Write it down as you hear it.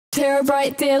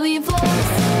TeraBrite daily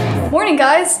vlogs. Morning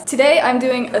guys! Today I'm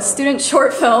doing a student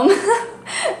short film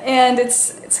and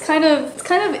it's kind of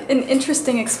an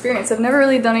interesting experience. I've never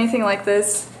really done anything like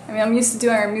this. I mean, I'm used to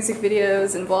doing our music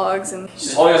videos and vlogs and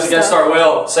she's holding us against our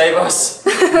will. Save us!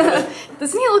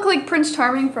 Doesn't he look like Prince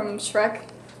Charming from Shrek?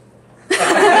 We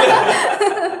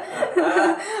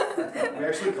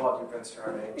actually called you Prince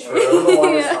Charming.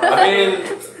 True. Yeah. I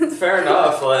mean, fair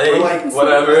enough, like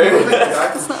whatever.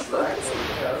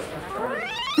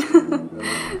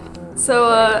 So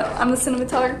I'm the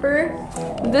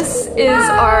cinematographer. This is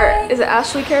it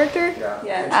Ashley character?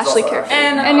 Yeah. Ashley character.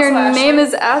 And your also name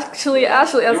is actually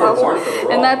Ashley as You were born well. for the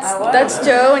role. And that's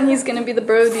Joe, and he's gonna be the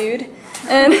bro dude.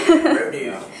 And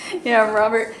yeah,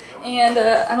 Robert. And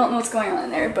I don't know what's going on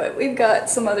in there, but we've got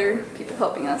some other people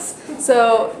helping us.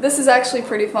 So this is actually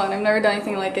pretty fun. I've never done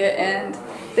anything like it, and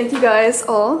thank you guys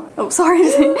all. Oh, sorry.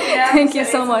 Thank you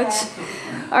so much.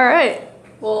 All right.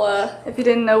 Well, if you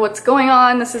didn't know what's going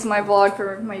on, this is my vlog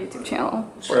for my YouTube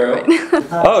channel. True.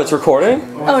 Oh, it's recording?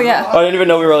 Oh yeah. I didn't even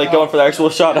know we were like going for the actual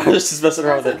shot. I was just messing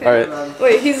around with it. Okay. Alright.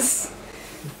 Wait, he's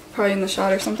probably in the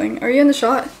shot or something. Are you in the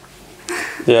shot?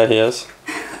 Yeah, he is.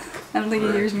 I don't think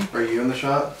he hears me. Are you in the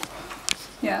shot?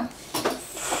 Yeah.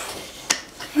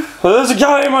 Oh, there's a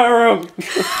guy in my room!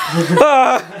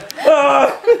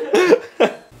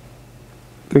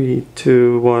 3,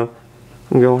 2, 1.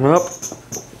 I'm going up.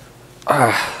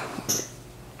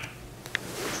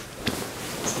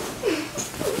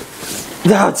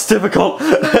 That's difficult.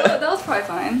 That was probably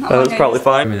fine. That was probably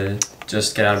fine. Want me to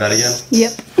just get out of bed again?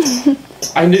 Yep.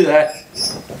 I knew that.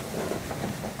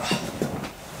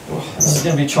 This is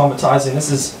gonna be traumatizing.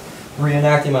 This is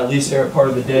reenacting my least favorite part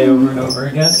of the day over and over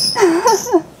again.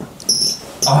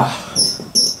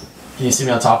 Can you see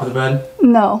me on top of the bed?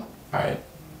 No. Alright.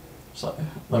 Just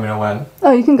let me know when.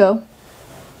 Oh, you can go.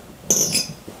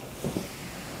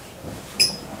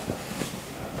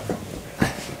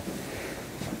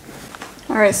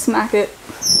 Alright, smack it.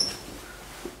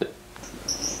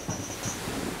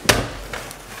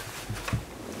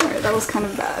 Alright, that was kind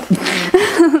of bad.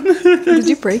 Did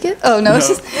you break it? Oh no, it's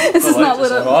not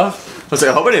lit up. I was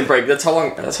like, I hope I didn't break. That's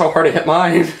how hard I hit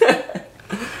mine.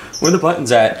 Where are the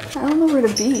buttons at? I don't know where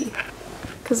to be.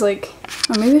 Cause like,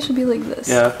 or maybe I should be like this.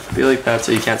 Yeah, be like that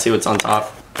so you can't see what's on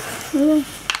top. Yeah.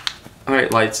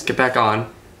 Alright, lights, get back on.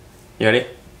 You ready?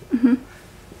 Mm-hmm.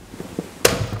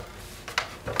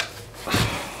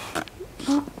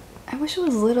 Oh, I wish it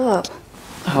was lit up.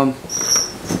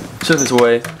 Shift this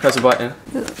away. Press a button.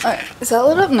 Alright, is that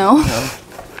lit up? No. No.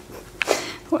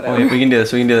 Whatever. Oh, wait, we can do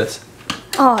this, we can do this.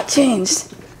 Oh, it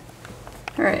changed.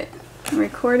 Alright, I'm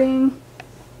recording.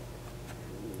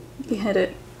 You hit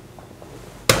it.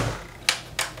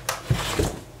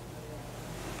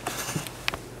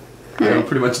 That'll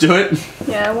pretty much do it.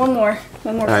 Yeah, one more.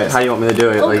 Alright, how do you want me to do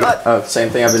it? Oh, God. Same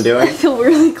thing I've been doing? I feel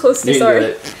really close to You can sorry. do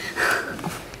it.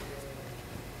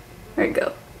 Alright,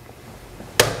 go.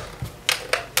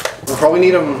 We'll probably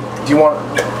need him. Do you want?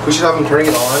 We should have him turning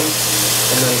it on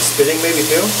and then spitting maybe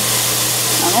too.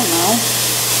 I don't know.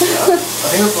 I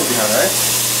think that's what we have, right?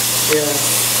 Yeah.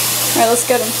 Alright, let's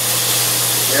get him.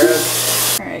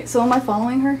 Yeah. Alright, so am I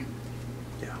following her?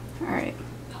 Yeah. Alright.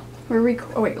 We're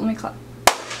oh wait, let me clap.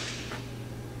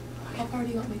 How far do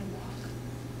you want me to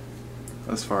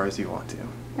walk? As far as you want to.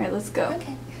 Alright, let's go.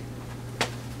 Okay.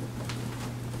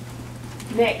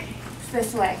 Nick, it's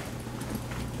this way.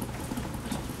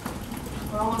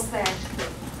 We're almost there.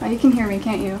 Oh, you can hear me,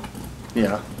 can't you?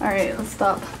 Yeah. Alright, let's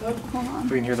stop. Hold on.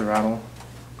 We can hear the rattle.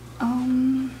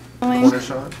 Going.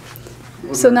 Shot.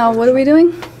 So now what are we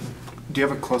doing? Do you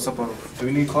have a close up of? Do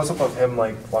we need close up of him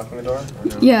like locking the door? Or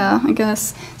no? Yeah, I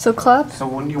guess. So clap. So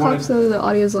when you Clap want to, so the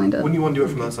audio's lined up. wouldn't you want to do it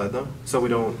from that side though, so we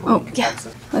don't. Oh, yeah.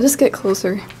 I'll just get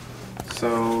closer.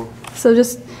 So. So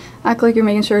just act like you're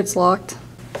making sure it's locked.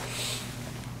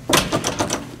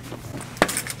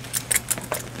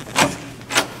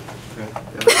 Okay.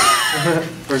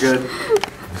 We're good.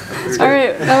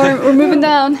 Alright, we're moving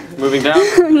down. Moving down?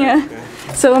 Yeah.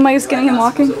 So am I just getting him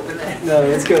walking? No,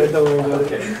 it's good. Don't worry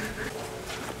about it.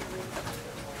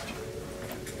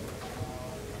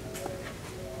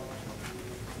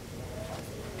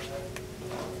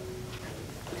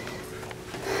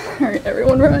 Alright,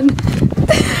 everyone run.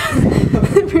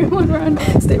 Everyone run.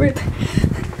 Stay right there.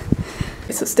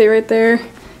 Okay, so stay right there.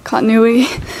 Continuity.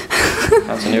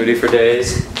 Continuity for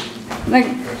days. Like,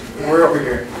 We're over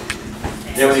here.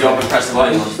 Yeah, when you go up and press the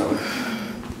button.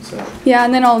 So. yeah,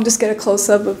 and then I'll just get a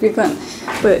close-up of your gun.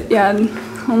 But yeah,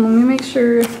 let me make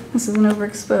sure this isn't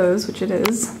overexposed, which it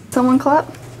is. Someone clap.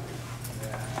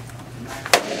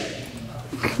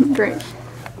 Great.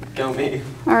 Go me.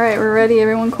 All right, we're ready.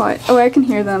 Everyone quiet. Oh, I can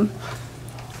hear them.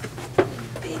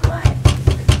 Be quiet.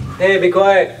 Hey, be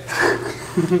quiet.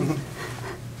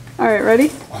 All right,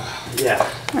 ready? Yeah.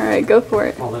 All right, go for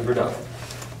it. All limbered up.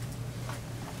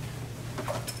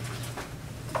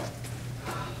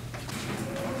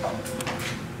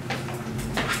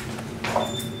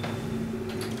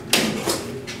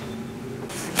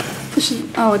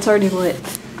 Oh, it's already lit.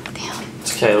 Damn.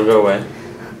 It's okay, it'll go away.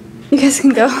 You guys can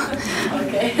go.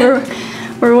 Okay.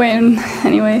 We're waiting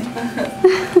anyway.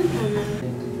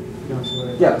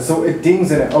 Yeah, so it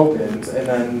dings and it opens, and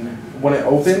then when it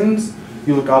opens,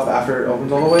 you look up after it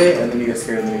opens all the way, and then you get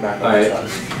scared and then you back up.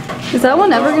 Alright. Is that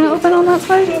one ever gonna open on that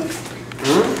side?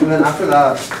 And then after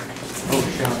that, oh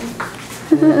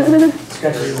shit.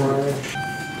 Sketchy one.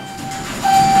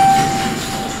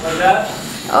 Like that?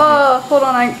 Oh, hold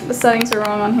on. The settings are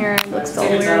wrong on here. It looks all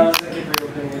weird.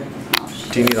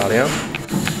 Do you need audio?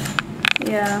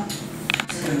 Yeah.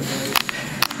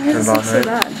 Why does it look so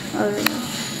bad?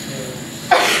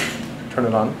 Turn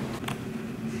it on.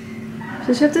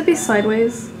 Does she have to be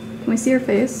sideways? Can we see her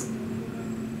face?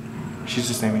 She's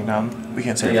just aiming down. We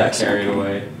can't see They her got face. carried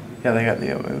away. Yeah, they got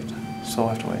moved. So we'll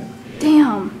have to wait.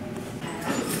 Damn.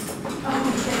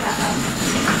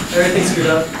 Everything's screwed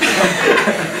up.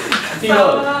 You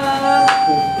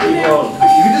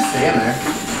could just stay in there.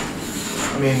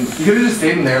 I mean, you could have just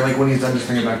stayed in there, like when he's done, just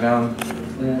bring it back down.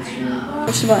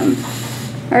 Push the button.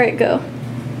 Alright, go.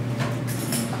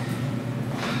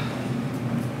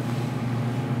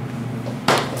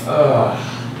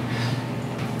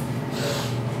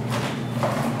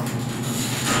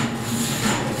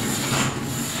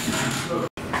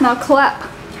 Now clap.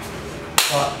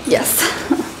 Yes.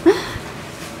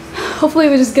 Hopefully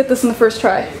we just get this in the first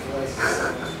try.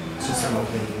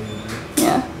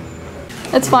 Yeah.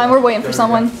 It's fine, we're waiting for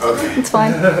someone. It's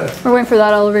fine. We're waiting for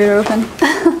that elevator to open.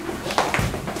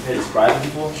 Hey, just bribe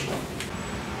people?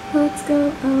 Let's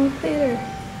go elevator.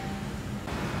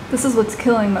 This is what's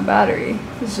killing my battery.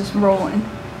 It's just rolling.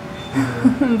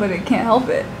 But it can't help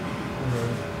it.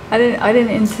 I didn't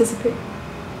anticipate.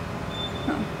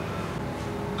 Oh.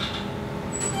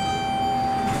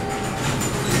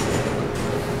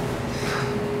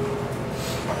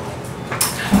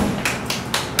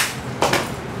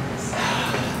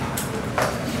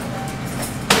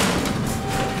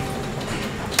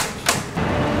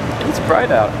 It's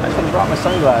bright out. I should have brought my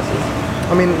sunglasses.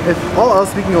 I mean, if all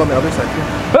else, we can go on the other side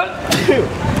too.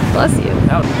 Bless you.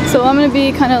 So I'm gonna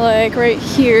be kind of like right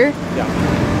here.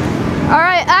 Yeah. All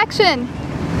right, action.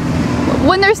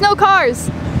 When there's no cars.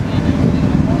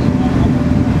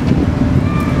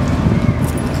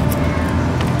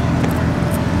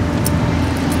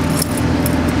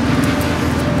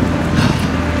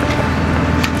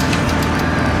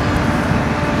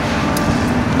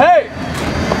 Hey!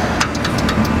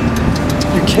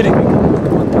 You're kidding me.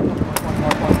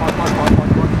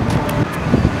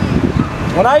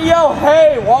 When I yell,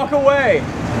 hey, walk away.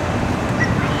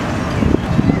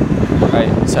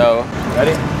 Alright, so,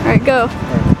 ready? All right, go.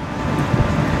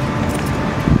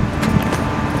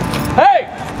 Hey!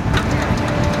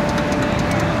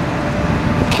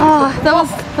 Ah, that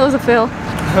was a fail.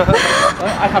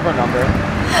 I have her number.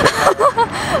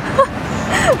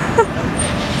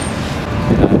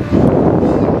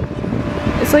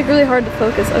 It's like really hard to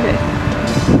focus. Okay.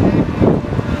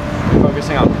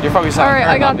 You're focusing on All right, her,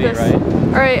 I got not me, this. right?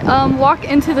 All right, walk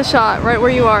into the shot right where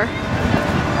you are.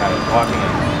 Alright, walking in.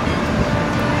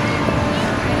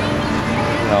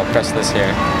 And I'll press this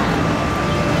here.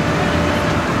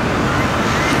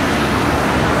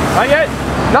 Not yet!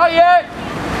 Not yet!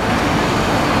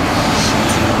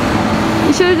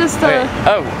 You should have just. Okay.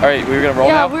 Oh, alright, we were gonna roll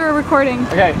Yeah, now? we were recording.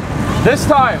 Okay, this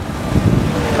time!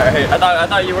 Alright, I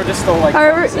thought you were just still like. All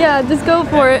right, yeah, just go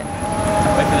for it.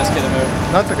 Wait for this kid to move.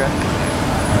 No, it's okay.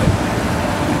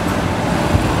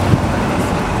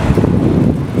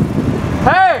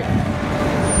 Hey!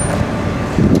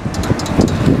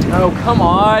 Oh, come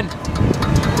on!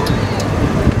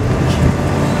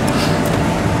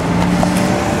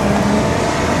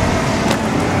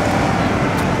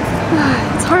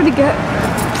 It's hard to get.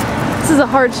 This is a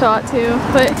hard shot too,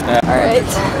 but Yeah. all right.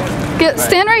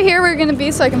 Stand right here where you're gonna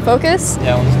be so I can focus.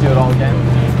 Yeah, we'll just do it all again.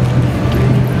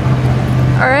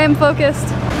 All right, I'm focused.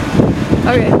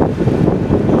 Okay.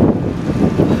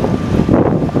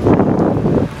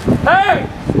 Hey!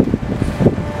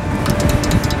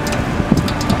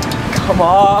 Come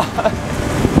on!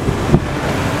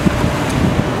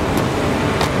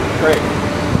 Great.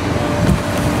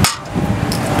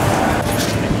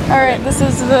 All right, this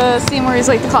is the scene where he's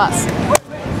like the class.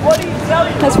 What are you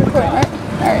telling me? That's recording, right?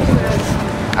 All right.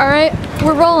 All right,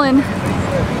 we're rolling.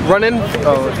 run in.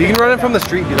 Oh, if you can run in from the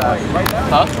street, do that.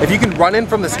 Huh? If you can run in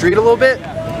from the street a little bit, do it.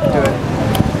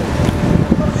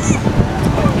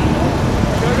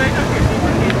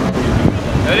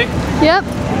 Ready? Yep.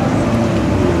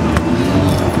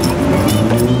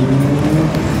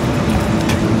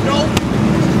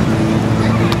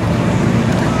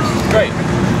 Great.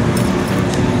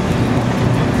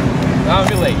 Now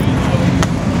I'm late.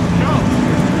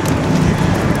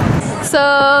 So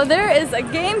there is a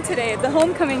game today, the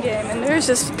homecoming game, and there's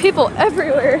just people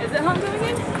everywhere. Is it homecoming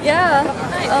game? Yeah.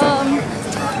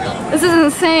 This is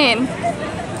insane.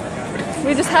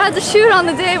 We just had to shoot on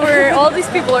the day where all these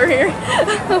people are here.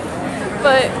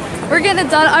 But we're getting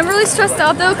it done. I'm really stressed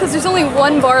out though because there's only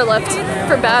one bar left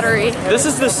for battery. This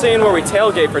is the scene where we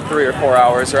tailgate for 3 or 4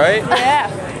 hours, right? Yeah.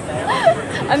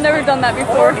 I've never done that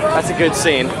before. That's a good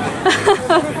scene.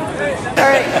 All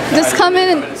right, just come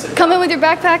in with your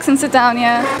backpacks and sit down.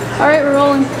 Yeah. All right, we're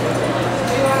rolling.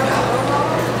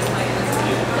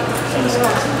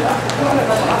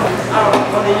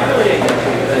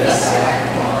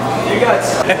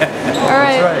 All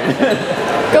right.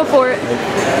 Go for it.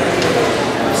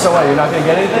 So what, you're not gonna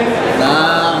get anything?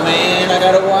 Nah, man, I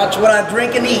gotta watch what I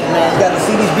drink and eat, man. Gotta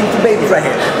see these beautiful babies right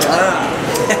here.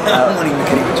 I'm not even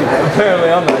kidding with you, man. Apparently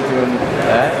I'm not doing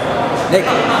that. Nick.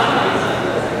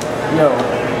 Yo,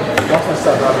 watch my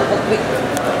stuff, Robert.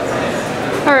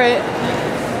 All right.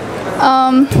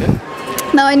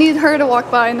 Now I need her to walk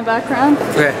by in the background.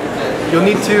 Okay. You'll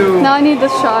need to. Now I need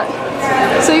this shot.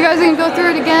 So you guys are gonna go through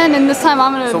it again, and this time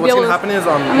I'm gonna. So be what's able gonna happen is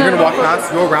you're gonna walk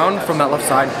past, go around from that left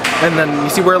side, and then you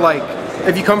see where like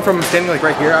if you come from standing like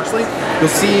right here, actually, you'll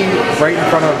see right in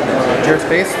front of Jared's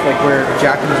face, like where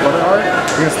Jack and his brother are.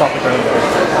 You're gonna stop like right there,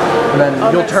 and then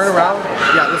you'll turn around.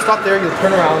 Yeah, you'll stop there. You'll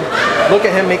turn around, look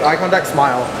at him, make eye contact,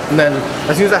 smile, and then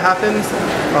as soon as that happens,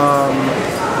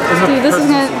 Dude, this is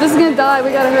gonna die.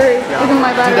 We gotta hurry. Yeah. Look at my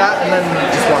battery. Do that and then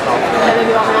just walk off. And then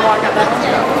you want me to walk out that one?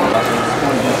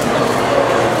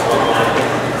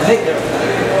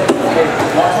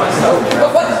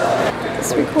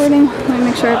 It's recording. Let me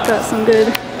make sure I've got some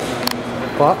good.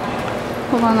 Clap.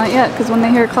 Hold on, not yet, because when they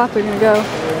hear a clap, they're gonna go.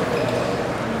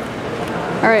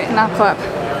 All right, now clap.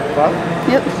 Clap.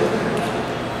 Yep.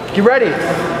 Get ready.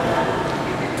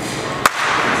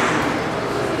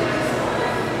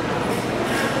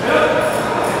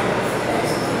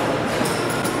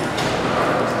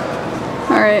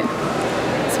 All right.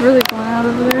 It's really going out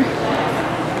over there.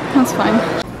 That's fine.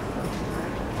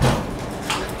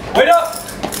 Wait up!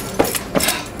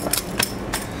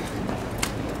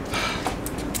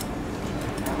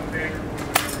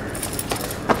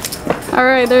 All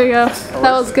right, there you go.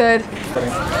 That was good.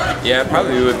 Yeah, it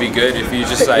probably would be good if you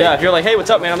just like. Yeah, if you're like, hey, what's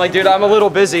up, man? I'm like, dude, I'm a little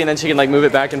busy, and then she can like move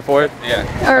it back and forth. Yeah.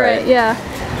 All right, yeah.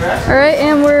 All right,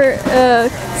 and we're,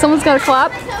 someone's got to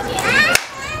clap.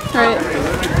 All right,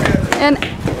 and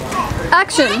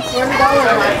action.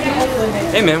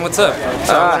 Hey man, what's up?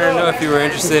 So I wanted to know if you were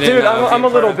interested in. Dude, I'm a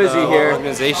being little part of busy the here.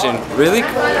 Organization. Really?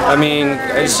 I mean,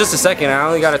 it's just a second. I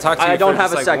only got to talk to you I don't for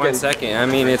have just, a like, second. 1 second. I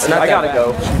mean, it's not I that gotta bad.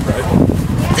 go.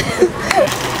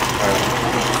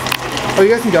 Oh, you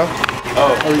guys can go.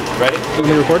 Oh, ready? You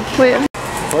gonna record? Wait,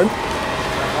 Record?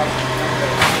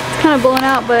 it's kind of blowing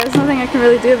out, but there's nothing I can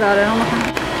really do about it. I don't know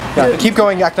how. Yeah. Keep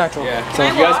going. Act natural. Yeah. So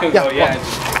you guys can Yeah, go, yeah.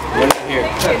 We're not here.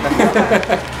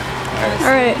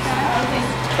 All right.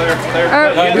 Clear.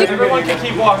 Everyone can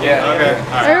keep walking. Yeah. Okay.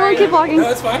 Everyone keep walking. No,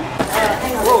 it's fine.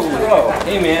 Whoa.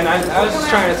 Hey man, I was just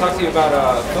trying to talk to you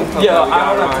about film club. Yeah, that we I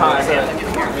got don't have on. time.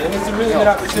 It's a really good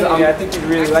opportunity. I think you'd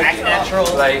really like it.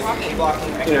 Like,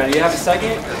 you know, do you have a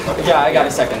second? Yeah, I got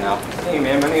a second now. Hey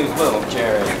man, my name is Will.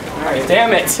 Jared. Alright.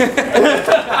 Damn it! I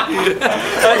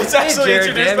just actually Jared,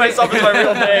 introduced damn it. myself as my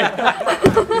real name.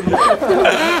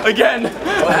 Again.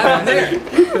 What happened there?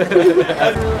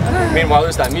 Meanwhile,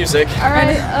 there's that music. All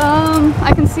right.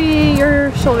 I can see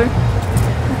your shoulder.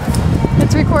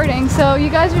 It's recording, so you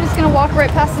guys are just gonna walk right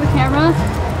past the camera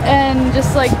and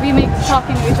just like be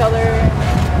talking to each other.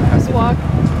 And just walk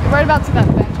right about to that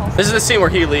bench. Also. This is the scene where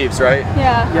he leaves, right?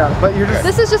 Yeah. Yeah, but you're just.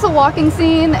 This is just a walking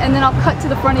scene, and then I'll cut to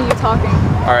the front of you talking.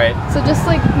 All right. So just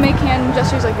like make hand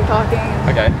gestures like you're talking.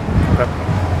 Okay.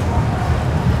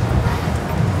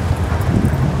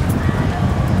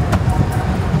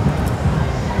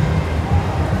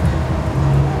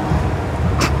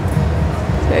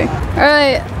 Okay. All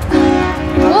right.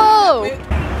 Whoa!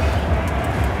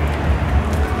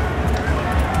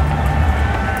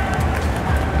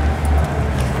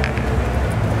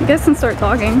 You guys can start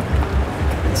talking.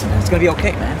 Listen, man, it's gonna be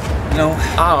okay, man. You know,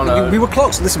 I don't know. We were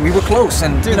close. Listen, we were close,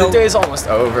 and Dude, you know, the day's almost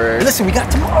over. listen, we got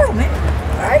tomorrow, man.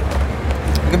 All right,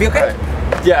 it's gonna be okay.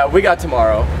 Yeah, we got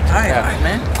tomorrow. Alright, Yeah. alright,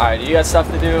 man. Alright, you got stuff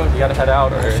to do? You gotta head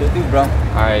out or? Should do, bro.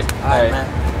 Alright. Alright, man.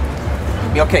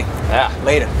 You'll be okay. Yeah.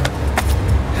 Later.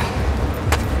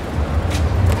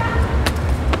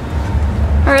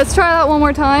 Alright, let's try that one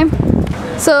more time.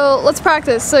 So let's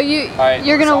practice. So Alright,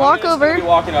 you're gonna walk Sonya's over. gonna be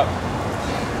walking up.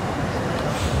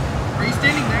 Are you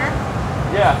standing there?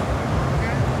 Yeah.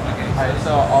 Okay. Alright,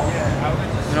 so I'll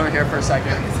sit over here for a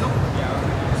second.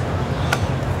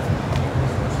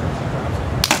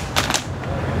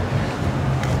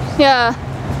 Yeah.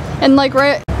 And like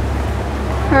right.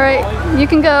 Alright, you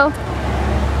can go.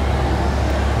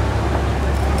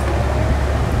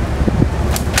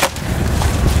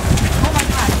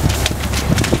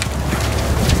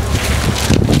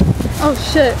 Oh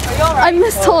shit. I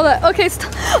missed all that. Okay,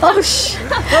 oh shit.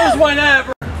 First one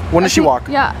ever. When does she walk?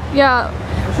 Yeah, yeah.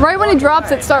 Right when he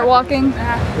drops it, start walking.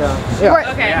 Yeah. Right,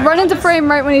 Okay. Run into frame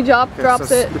right when he drops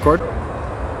so it. Record.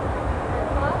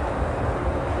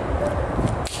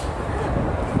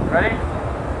 Ready?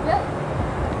 Yep.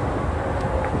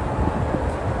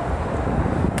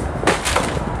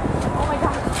 Oh my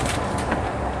god.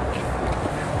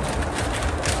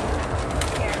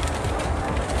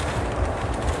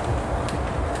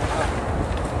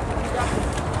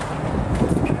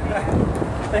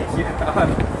 Thank you.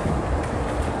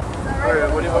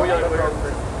 What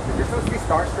you're supposed to be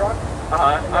starstruck.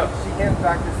 She can't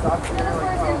back this stuff. So you're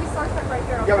like,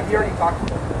 oh. Yeah, but he already talked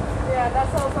to her. Yeah,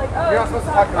 that's how I was like, oh. You're not supposed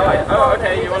to talk to her. Oh,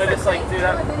 okay. You want to just like do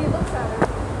that? And then he looks at her.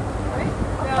 Right?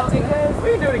 No, because We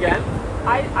can do it again.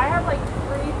 I have like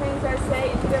 3 things I say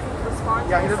and he doesn't respond.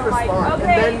 Yeah, he doesn't So I'm respond. Like,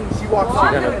 okay. And then she walks Well, off.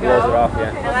 I'm Kind of gonna blows go. it off,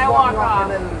 yeah. And I walk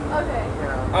off. And then, Okay.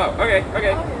 yeah. Oh, okay.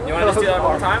 You want to just do that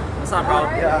one more time? That's not a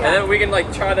problem. Alright. Yeah. And then we can like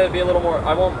try to be a little more.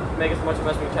 I won't make as much of a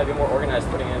mess. We can try to be more organized,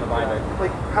 putting it in the binder.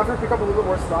 Like, have her pick up a little bit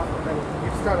more stuff, and then you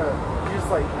just kind of, she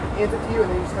just like hands it to you, and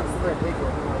then you just kind of sit there and take it.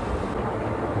 And, like,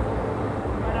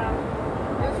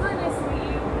 But it was really nice to meet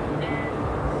you. And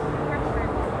thank you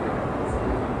very much.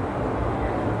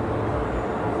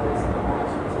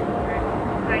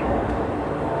 Bye.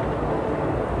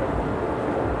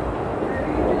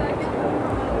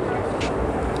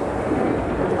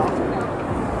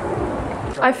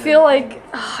 I feel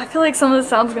like some of the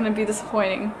sound's gonna be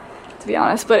disappointing, to be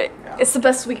honest, but it's the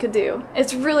best we could do.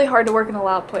 It's really hard to work in a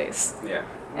loud place. Yeah.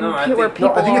 And where people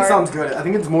no, I think are. it sounds good. I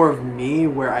think it's more of me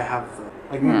where I have the,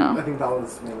 like, No. I think that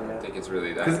was mainly I it. think it's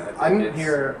really that. Because I didn't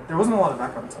hear, there wasn't a lot of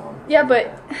background sound. Yeah,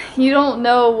 but you don't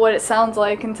know what it sounds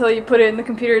like until you put it in the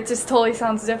computer. It just totally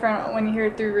sounds different when you hear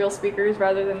it through real speakers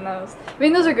rather than those. I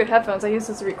mean, those are good headphones. I use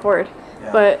those to record,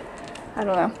 Yeah. but I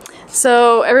don't know.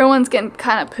 So everyone's getting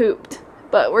kind of pooped,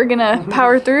 but we're gonna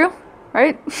power through,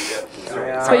 right?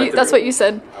 That's what you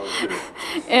said.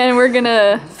 And we're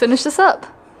gonna finish this up.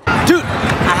 Dude,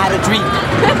 I had a dream.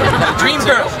 Dream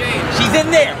girl. She's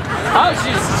in there. Oh,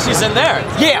 she's in there.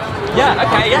 Yeah. Yeah.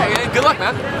 Okay. Yeah. Good luck,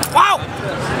 man. Wow.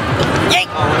 Yay.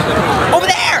 Over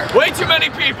there. Way too many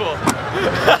people.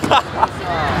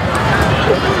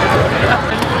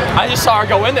 I just saw her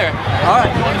go in there. All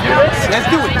right. Let's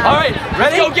do it. All right.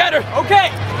 Ready? Let's go get her. Okay.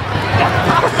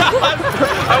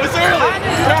 I was early.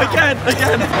 Again.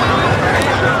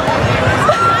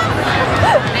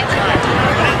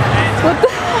 What the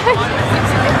heck?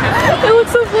 It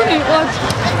looks so funny. Watch.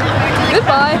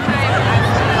 Goodbye.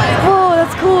 Oh,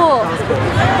 that's cool.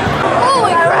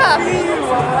 Holy crap.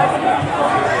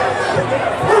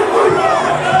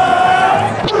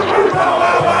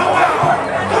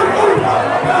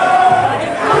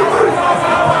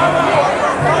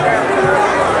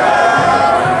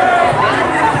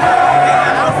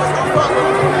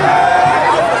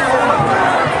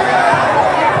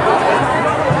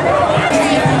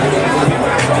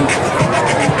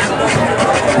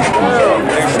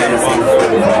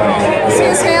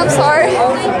 Excuse me, I'm sorry.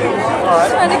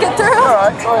 Trying to get through.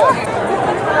 Alright, go ahead.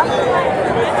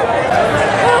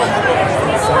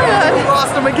 Oh my god.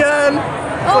 Lost him again!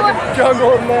 Oh my,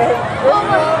 Jungle in there. oh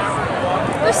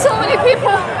my. There's so many people.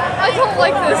 I don't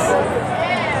like this.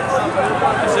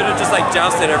 I should have just like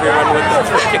jousted everyone with the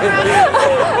freaking.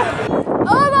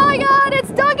 Oh my god,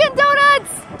 it's Dunkin'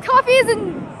 Donuts! Coffees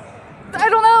and I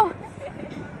don't know.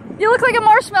 You look like a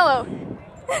marshmallow.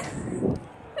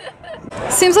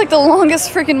 Seems like the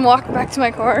longest freaking walk back to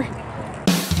my car.